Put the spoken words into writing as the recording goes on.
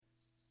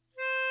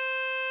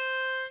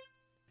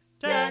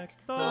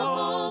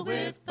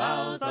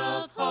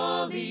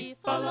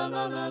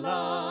la la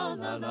la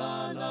la la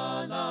la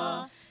la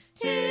la.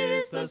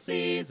 'Tis the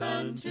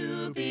season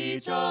to be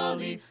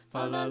jolly,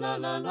 fa la la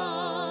la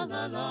la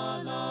la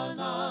la la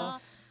la.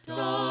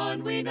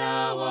 Don we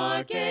now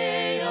our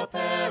gay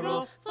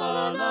apparel,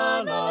 fa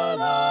la la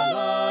la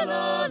la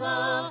la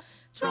la.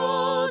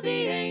 Troll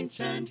the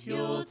ancient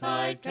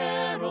Yuletide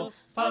carol,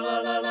 fa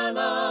la la la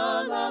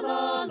la la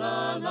la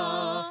la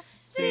la.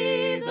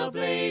 See the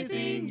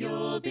blazing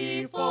Yule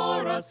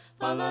before us,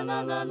 fa la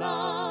la la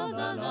la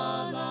la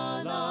la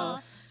la la.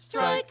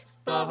 Strike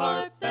the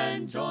harp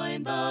and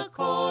join the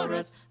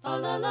chorus, fa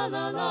la la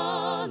la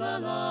la la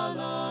la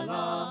la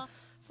la.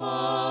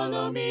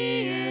 Follow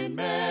me in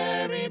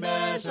merry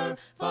measure,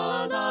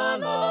 fa la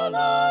la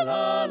la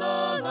la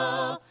la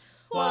la.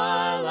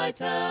 While I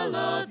tell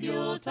of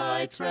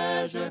Yuletide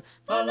treasure,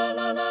 fa la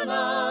la la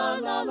la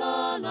la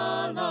la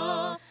la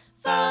la.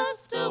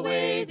 Fast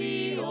away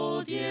the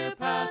old year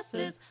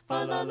passes,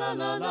 fa la la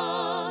la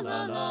la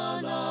la la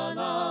la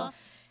la.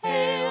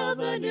 Hail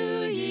the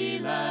new ye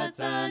lads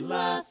and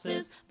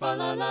lasses, fa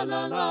la la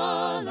la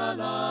la la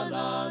la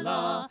la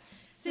la.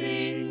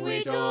 Sing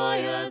we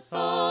joyous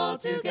all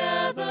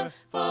together,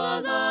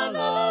 fa la la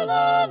la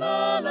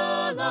la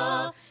la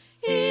la.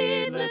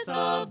 Heedless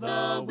of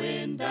the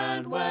wind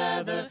and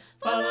weather,